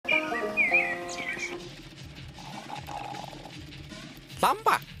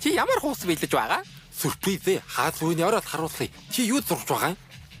Ламба, чи ямар хуус бэлдэж байгаа? Сүрприз ээ. Хаас үений ороод харуулъя. Чи юу зурж байгаа юм?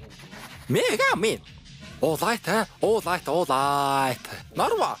 Мега мен. Улайт.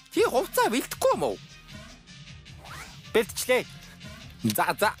 Норва, чи хувцас бэлдэхгүй юм уу? Бэлдчихлээ.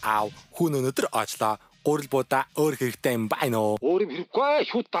 За аав. Хүн өнөдөр очлоо. Гурил буудаа өөр хэрэгтэй юм байна уу? Өөр юм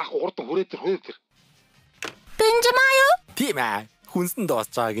хэрэггүй. Шууд даах урдан хүрээдэр. Бенжамаа юу? Тийм ээ. Хүнсэн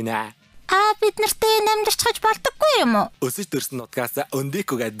дуусч байгаа гинэ. Бид нартэй намдарчхаж болдоггүй юм уу? Өсөж дөрсөн нутгаас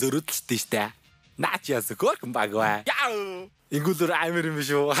өндикөгээ зөрөдөлтөө штэ. Наач яс хөөрхөн багваа. Яа! Ингүүлэр амир юм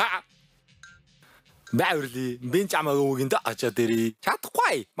шүү. Бааврли, бенжамаа өвгөндө очоод ирээ.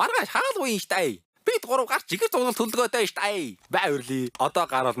 Чадахгүй. Маргааш хаалгүй штэ. Бид гурав гарч жигэр зуглал төлгөөтэй штэ. Бааврли, одоо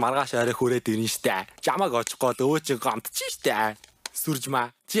гараад маргааш арай хүрээд ирнэ штэ. Жамаг очихгоо өөчиг гомдчих штэ. Сүржмаа,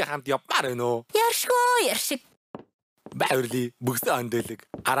 чи хамт явмаар байна уу? Яршиг. Бааврли, бүгсээ өндөлөг.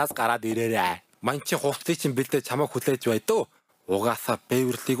 Араас гараад ирээрээ. Ман чи хувцсыг чинь бэлдээ чамайг хүлээж байдуу. Угаасаа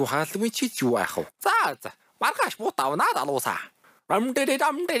Бааврлиг уу хаалгүй чи юу яах вэ? За. Маргааш бут авнаа далуусаа.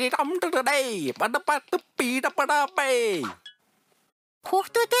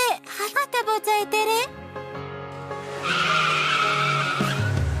 Хүүхдүүдээ хаалгатай буузаа идээрээ.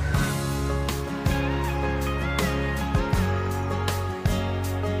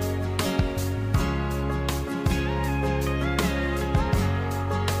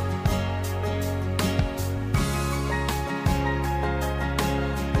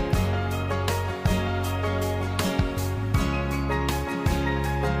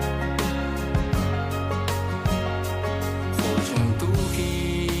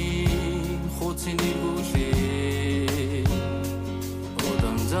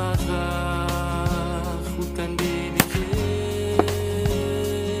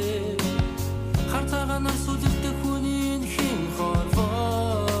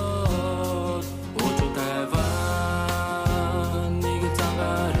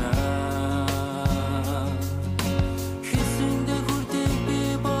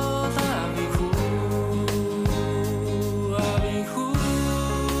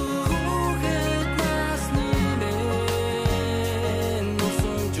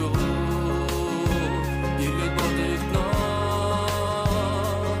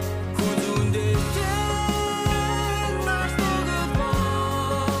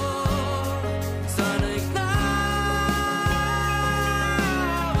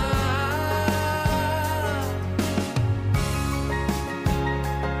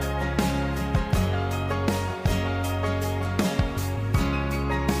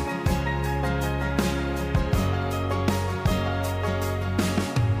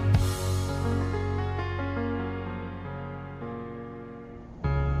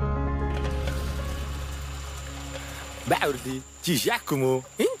 Бааврли, чи яах юм уу?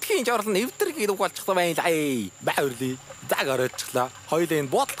 Энтхийн жорлон эвдэр гэдэг болчихсон байна лээ. Бааврли, заг ороодчлаа. Хоёулаа энэ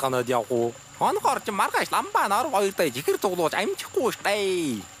буудалд ганаад явах уу? Хоногор чи маргааш ламбаа нар хоёрдоо жихэр цуглуулж амжихгүй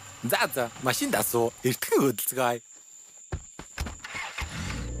штэ. За, машин дасуу. Эртхэн хөдөлцгөө.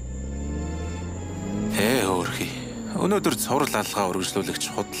 Өөрхий. Өнөөдөр цуврал алгаа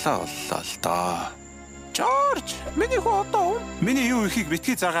үргэлжлүүлэгч худлаа боллоо л доо. Жорж, миний хүү одоо миний юу ихийг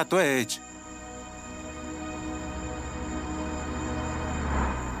битгий заагаад байж.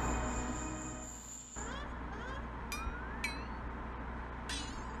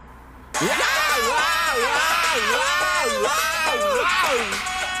 Та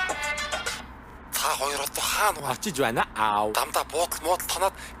хоёр одоо хаана очиж байна аав? Дамдаа буудал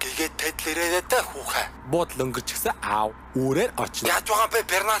тоноод гэгээд тэдлэрээ дэ хүүхэ. Буудал өнгөрчихсэн аав. Үүрээр очно. Яаж байгаа бэ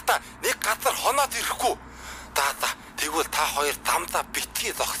Берната? Нэг газар хоноод ирэхгүй. Тэгвэл та хоёр дамдаа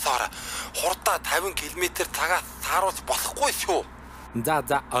битгий зогсоорой. Хурдаа 50 км/цагаас сааруулж болохгүй шүү.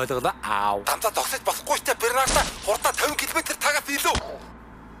 За ойлголоо аав. Дамдаа зогсож болохгүй ч Берната хурдаа 50 км/цагаас илүү.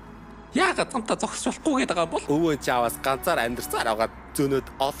 Яагаад гамтаа зогсож болохгүй гэдэг юм бол өвөө чааваас ганцаар амьдсаар аваад зөнөд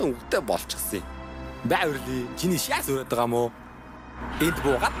олон үгтэй болчихсон юм. Бааврли, чиний шаас өрөөд байгаа мó? Энд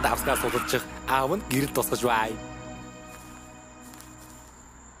буугаад давскаас суулчих. Аав нь гэрэл тусгаж бай.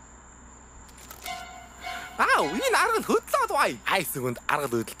 Энэ арга хөдлөөд бай. Айсгүнд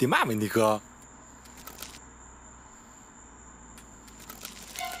арга хөдөлт юм минийхөө.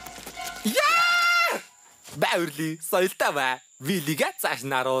 Яа! Бааврли, соёлтой бай. Вилигээ цааш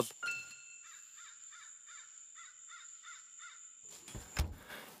наруул.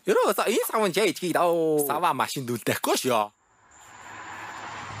 Ерөөсөө энэ саван жийж хийдөө. Сава машин дүлдэхгүй шөө.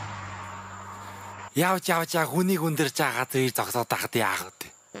 Явж хүнийг өндөрж байгаа зэрэг зогсоод тахад яах вэ?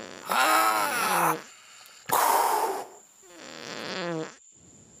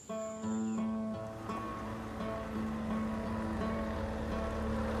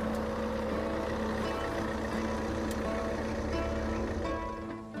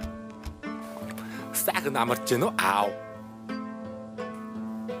 сайхан амарч гэнэ үү? Аав.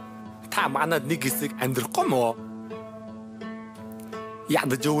 Та манад нэг хэсэг амьдрахгүй мó?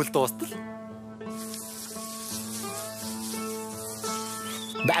 Ядаж өвөл дуустал.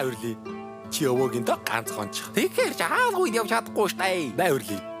 Байварли. Чи өвөөгийн доо ганц гончих. Тэгэхээр жаал үед явж чадахгүй штэ.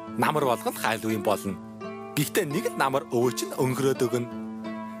 Байварли. Намар болгонд хайлуу юм болно. Гэхдээ нэг л намар өвөө чинь өнгөрөөд өгнө.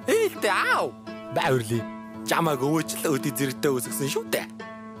 Ээлтэй аав. Байварли. Жамаг өвөө ч л өдий зэрэгтэй өсгсөн шүү дээ.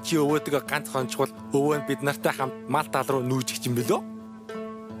 Чи өвөөтэйгээ ганц хончихвол өвөө нь бид нартай хамт мал тал руу нүүжих юм бэлөө?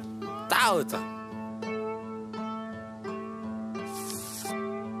 Таа.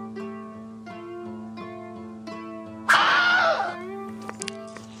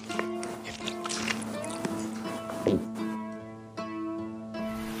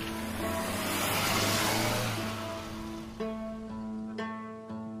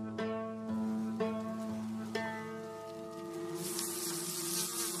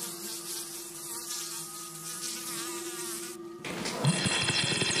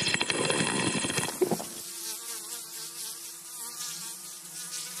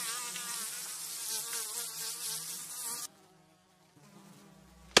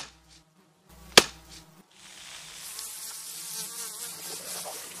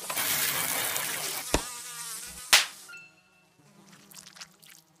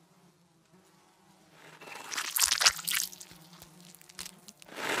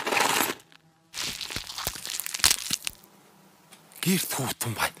 Гэрт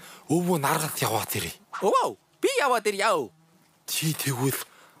хүүтэн байна. Өвөө наргалт яваад ирээ. Өвөө, би яваад ир яв. Чи тэгвэл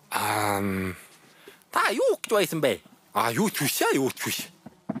та юу гэж байсан бэ? Юу ч биш аа, юу ч биш.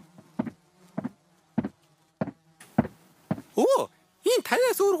 Өвөө, энэ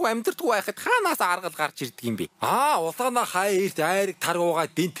танаас өөргөө амьдрдаггүй байхад хаанаас аргал гарч ирдэг юм бэ? Улаанаа хаяарт айрыг таргуугаа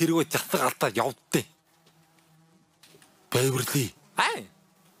дэн тэргөө зятаг алдаад явдтыг. Байварли.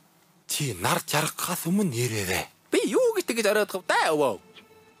 Чи нар жаргахаас өмнө нэрээрээ. Би юу гэж оройдгов даа өвөө.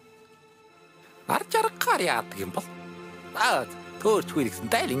 Нар жаргахаар яадаг юм бол? Төөрчгүй гэсэн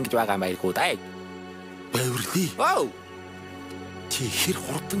тайл ингэж байгаа маягүй даа. Байварли. Чи хэр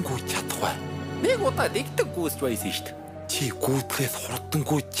хурдангуй чадах вэ? Нэг удаа дэгдэг гүйсч байсан шүү дээ. Чи гүйдлээс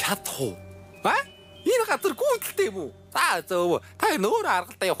хурдангуй чадах уу? Энэ газар гүйдэлтэй юм уу? Өвөө, та нөөр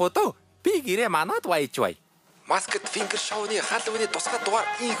аргалдаа явах уу? Би гэрээ манад баяж бай. Маскет фингер шоуны халууны тусгай дугаар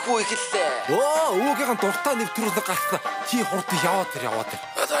инхүү эхэллээ. Өвөөгийнх нь дуртай нэвтрүүлэг гарсан. Чи хурд яваад ир.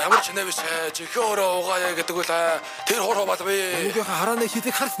 Ямар ч нэ биш. Чихээ өөрөө угаая гэдэг үл тэр хуруу бол би. Өвөөгийнх харааны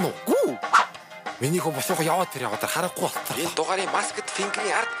хитийг харсан уу? Гүү. Минийх босоог яваад ир харахгүй болтоо. Энэ дугаарын маскет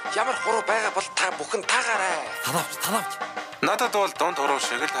фингерийн ард ямар хуруу байгаа бол та бүхэн таагаарай. Талавч. Надад бол дунд хуруу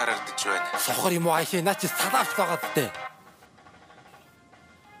шиг л харагдаж байна. Сохор юм уу аашаа наа чи талавч байгаа дэ.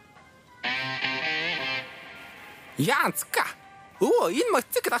 Янцка. Энэ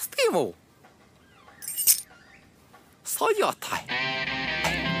мотоцикл астдаг юм уу? Соёотай.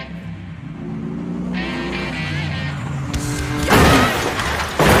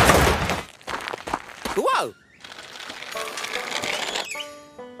 Вау.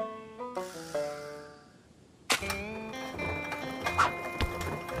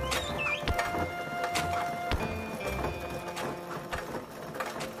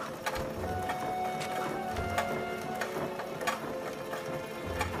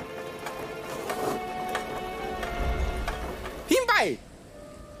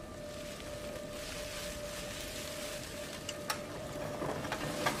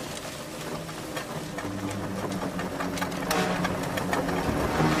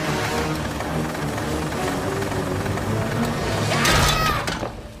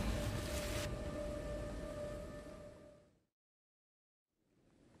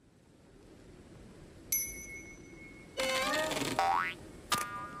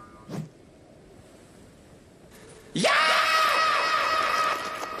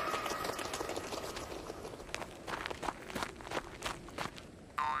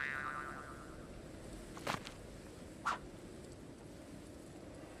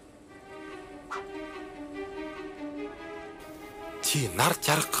 Чи нар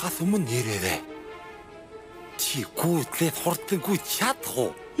жаргахаас өмнө нэрээрээ. Чи гүйдлээд хурдангуй чадах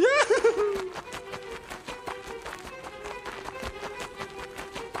уу?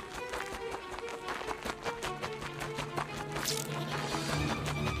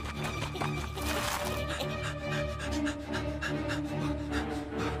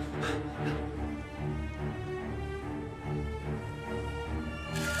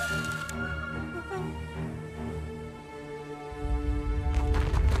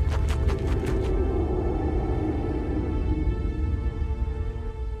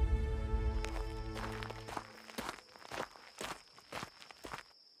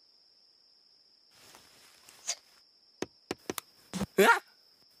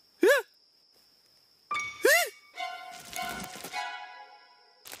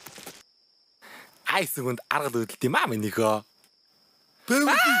 Айсгүнд аргал үүдэлт юм аа минийхөө.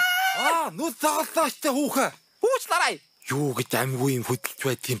 Нүд загалааштай хүүхэ. Уучлаарай. Юу гэж амгүй юм хөдөлж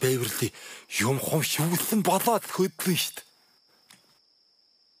байдгийн Бэверли. Юм хом шивүүлсэн болоод хөдлөн штт.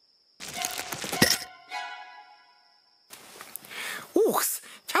 Ухс,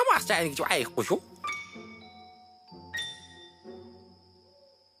 чамаас чаа гэж айхгүй шүү.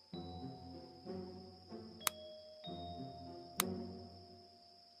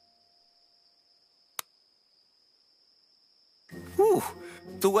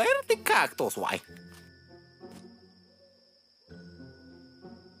 Зүгээр л кактус вай.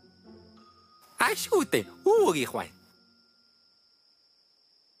 Ашгүйтэй ууг их вай.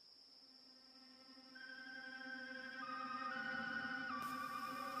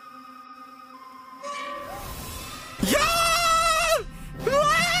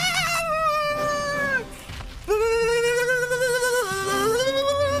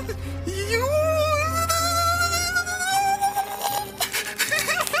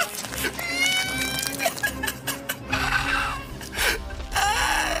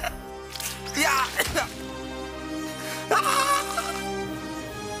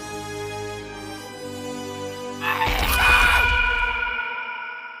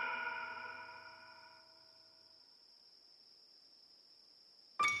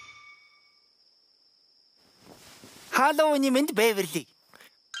 Халлоуны мэнд Бэверли.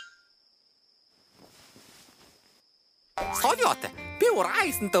 Сониотой. Би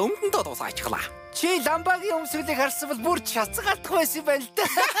урайсантай өмдөндөө дуусаачихлаа. Чи ламбагийн өмсгөлийг харсан бол бүр чацаг алдах байсан байна л да.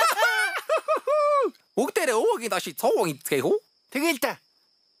 Бүгдээрээ өвөгийн даши цовгийн эцгээ хүү? Тэгэл да.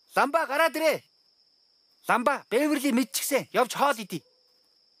 Ламба гараад ирээ. Ламба Бэверли мэдчихсэн. Явж хоол идий.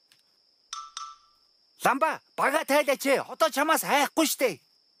 Ламба бага тайлаач. Одоо чамаас хайхгүй штэ.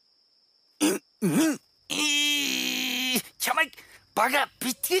 Чамайг бага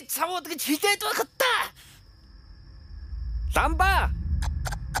битгий цавууд гэж хэлээд байхад та. Ламба.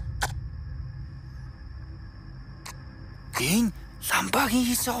 Энэ ламбагийн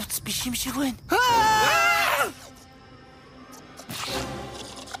хийсэн овц биш юм шиг байна.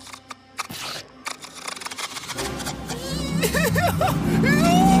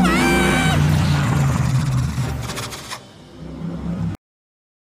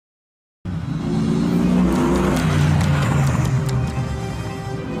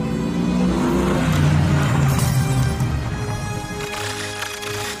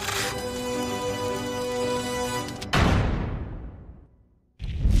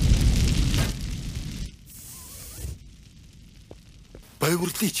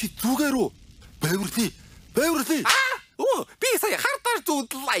 Бэверли чи зүгээр үү? Бэверли. Оо, би сая хартаар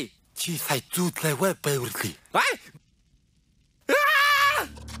зүүдлээ. Чи сая зүүдлээгүй Бэверли.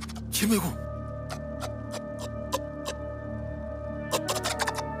 Чимээгүй.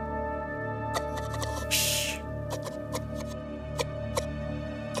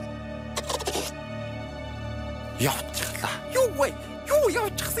 Явчихлаа. Юу вэ? Юу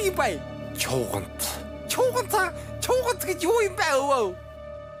явчихсан юм бэ? Чууганц гэж юу юм бэ өвөө?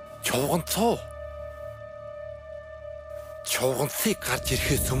 Чууганцыг гарч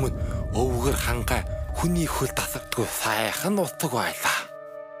ирэхээс өмнө өвгөр хангай хүний хөл тасагдгүй сайхан уцаг байлаа.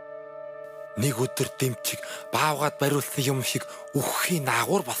 Нэг өдөр дэмчиг баавгаад бариулсан юм шиг үххийн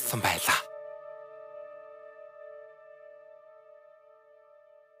наагур болсон байлаа.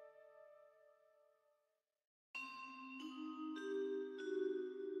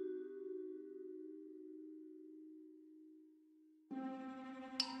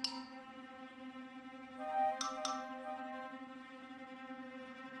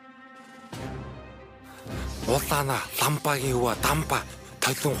 Улаана ламбагийн өвөө дамба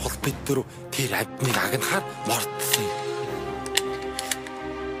толон хол бид дөрөв тэр амьтныг агнахаар мордсон юм.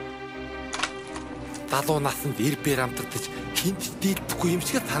 Залуу насанд ирбээр амтагдаж хинч дийлдэхгүй юм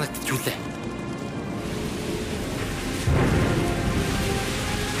шиг санагдаж үлээ.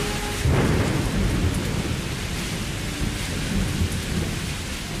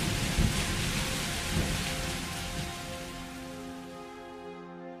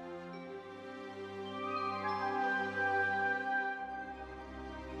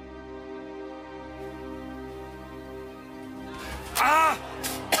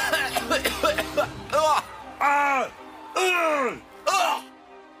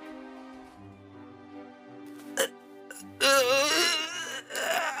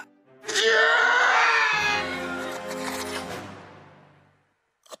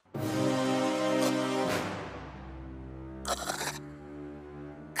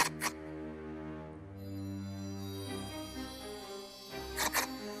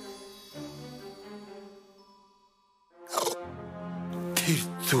 тэр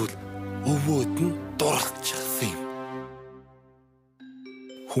зүйл өвөөд нь дурлцчихсан юм.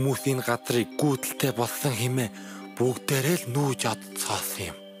 Хүмүүс энэ газрыг гүйдэлтэй болсон хэмээн бүгдээрээ л нүүж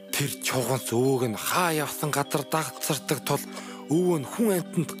одцоосон юм. Тэр чуганц өвөөг нь хаа явсан газар дагцардаг тул өвөө нь хүн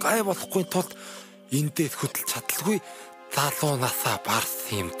амьтанд гай болохгүй тулд эндээс хөдөлж чадалгүй залуу насаа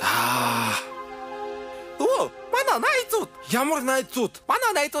барсан юм да. Өө, манай найзууд. Ямар найзууд?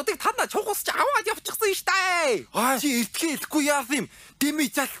 Манай найзуудыг танаа чугасч аваад явчихсан штэ. Чи эртгэлэхгүй яасан юм? Дими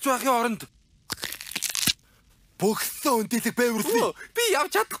залж байхын оронд богссон өндөлөг байварсан. Би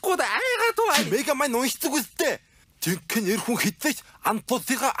явж чадахгүй да айгаад бай. Мега мань уншдаг үстэй. Жинхэнэ нэр хүн хитэж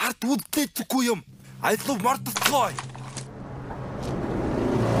антуудыгаа ард үлдээдэггүй юм. I love мартцгой.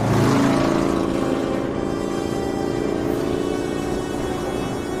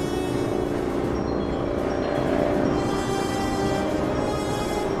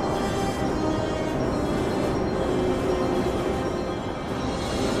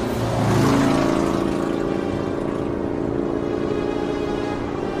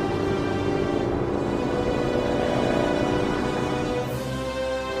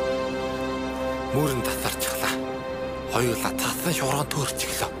 Мөрөнд тасарчихлаа. Хоёулаа цаасан шуурган төрч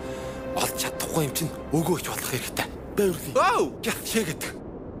иглээ. Олж чадахгүй юм чинь өгөөч болох хэрэгтэй. Байварлаа. Оо, яшээгээд.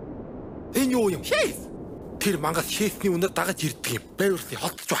 Энэ юу юм? Шээс. Тэр мангас шээсний үнээр дагаж ирдэг юм. Байварлаа,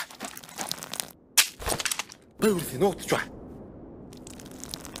 холдож бай. Байварлаа, нуугдж бай.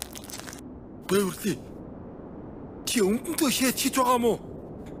 Байварлаа. Чи өмдөндөө шээс хийж байгаа мó?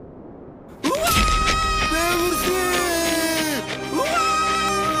 Байварлаа.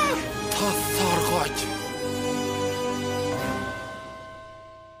 Тасаргаач.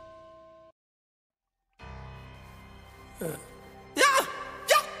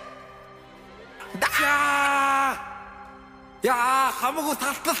 Яа, хамаагүй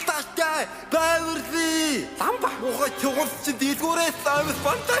талталтаатай байварлаа. Ламба ухаа чугунс чи дэлгүүрээс авс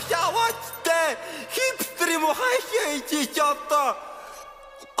банташ аваачтай. Хипстер юм уу хаашаа ичиж одоо.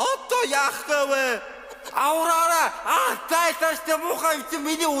 Одоо яах вэ? Авраараа тайлташ тэ муухай чи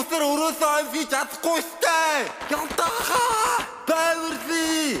миний үсэр өрөөсөө амжиж чадахгүй штэ. Янтаха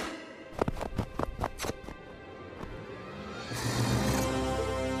байварлаа.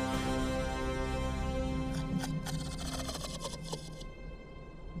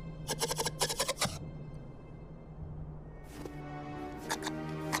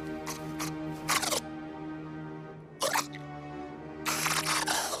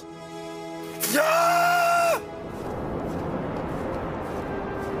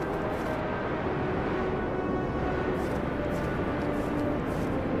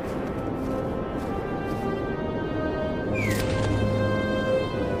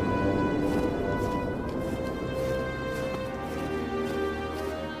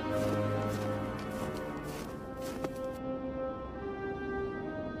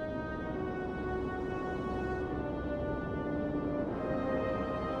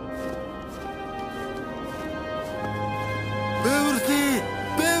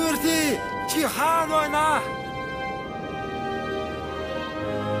 Чи хаана байна?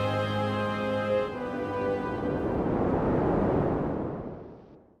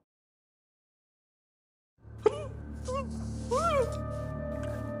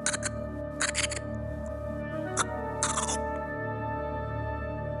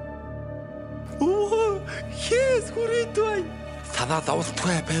 Хээс хүрээдвэ. Санаа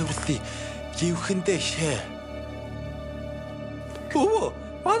зовлтгүй байварлаа. Живхэндээ шээ. Өө,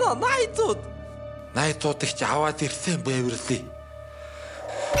 манай найзууд. Найзууд их ч аваад ирсэн байварлаа.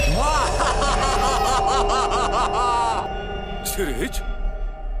 Сэрэж?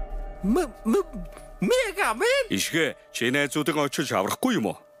 Мега мен. Ишгэ, чи найзуудыг очиж аврахгүй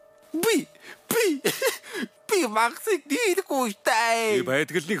юм уу? Би магсыг дийдгүй штэ. Би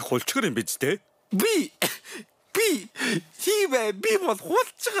байдгалыг хулчгар юм биз дээ? Би бол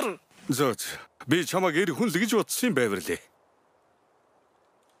хулчгар. Зөөч. Би чамайг эр хүн л гэж бодсон юм байварлаа.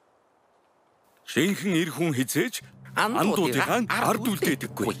 Шинхэн эр хүн хизээж андуудыг ард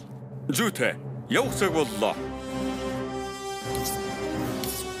үлдээдэггүй. Зүйтэй. Явах цаг боллоо.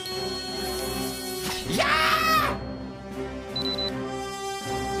 Яа!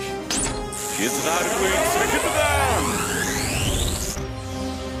 Хязгааргүй Pigland.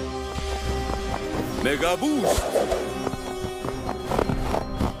 Мегабус.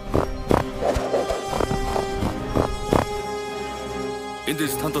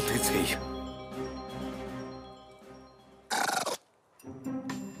 Эндээс тандалт хийцгээе.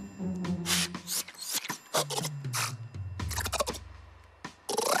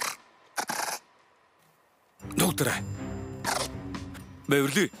 Доктор.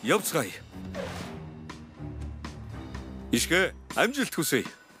 Байварлаа, явцгаая. Ишгэ, Амжилт хүсье.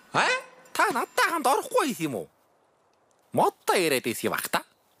 Та надтай хамт орохгүй юм уу? Модтой яриад ирсэн баг та.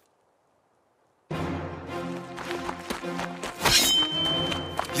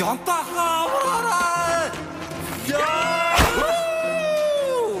 Янтаха авраарай!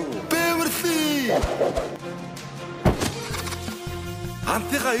 Бэвэрли!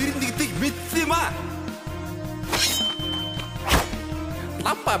 Антига 91-ийг мэдсэн юм аа.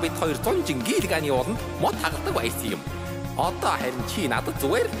 Ламба бид 200 жингилгааны ууланд мод хагалдаг байсан юм. Одоо харин чи надад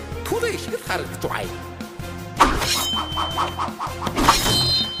зүгээр түрээ шиг харагдаж байна.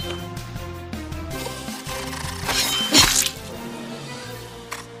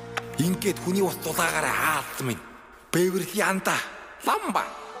 Ингээд хүний ус дулаагаараа хаалцсан минь. Бэвэрли анда. Ламба.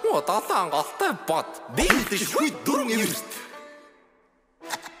 Мод 7 голтой бод. Дийдэж хүй 4 эверт.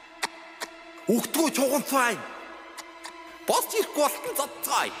 Өгтгөө чуганцай. Бос ирэхгүй болтон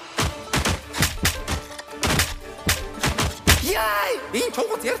цоцгой. Яй! Энэ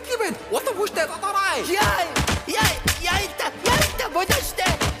чуганц ярьдаг юм байна. Улам хүчтэй додорой. Яй та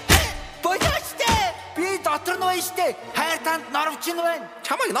болоочтой. Би дотор нь байна штэ. Хайр танд норвч нь байна.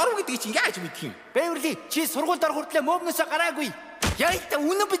 Чамайг норв гэдэг чинь яаж мэдх юм? Бэвэрли чи сургуульд орох хүртлээр мөвнөөсөө гараагүй. Яй та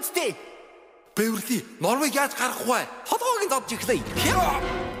үнэн биз дээ. Бэвэрли норвыг яаж гаргах вэ? Толгойг нь зодж ихлээ.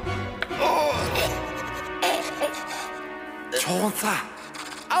 Чуганцаа.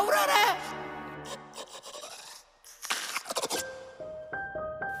 Авраарай.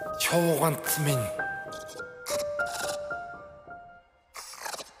 Чуганц минь.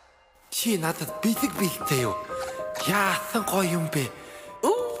 Чи надад бэлэг бэлтэй юу? Яасан гоё юм бэ?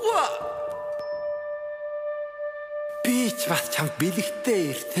 Би ч бас чамд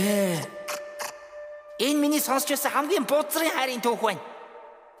бэлэгтэй иртээ. Энэ миний сонсч байсан хамгийн бузрын хайрын түүх байна.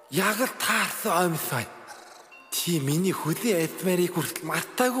 Яг л таарсан оймс байна. Чи миний хөлийн эдмэрийг хүртэл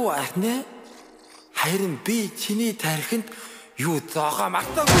мартаагүй байна. Харин би чиний тархинд юу зоогоо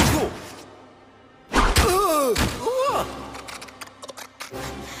мартаагүй юу?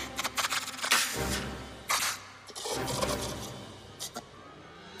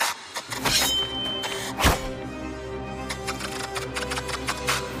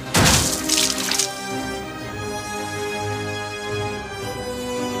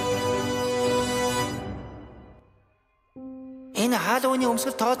 Энэ Халлоуины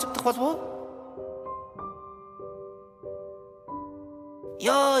өмсгөл тооцогдох болов уу?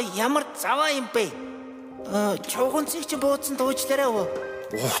 Ёо, ямар заваа юм бэ? Чуганцыг чи буудсан дуучлаарай уу?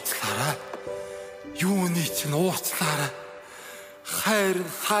 Уучлаарай. Юуны чинь уучлаарай. Хайр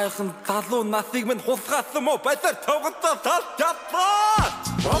сайхан залуу насыг минь хулгайлсан мó базар цогцоо тал чадлаа.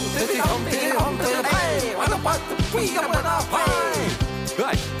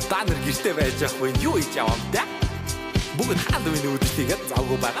 Та нар гэртээ байж ахгүй юу хийж яваа юм бэ? Бүгд Халлоуины үдшийгээд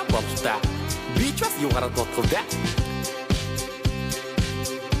завгүй байгаа болтой. Би ч бас юу гараад бодох вэ?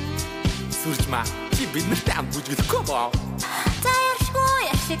 Сүрчмаа чи биднэртэй хамт бүжгэлэхгүй боо. За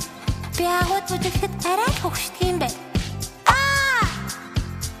яршиг. Би агууд бүжиглэхэд арай хөвгшдөг юм бэ.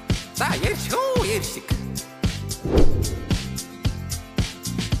 За яршиг.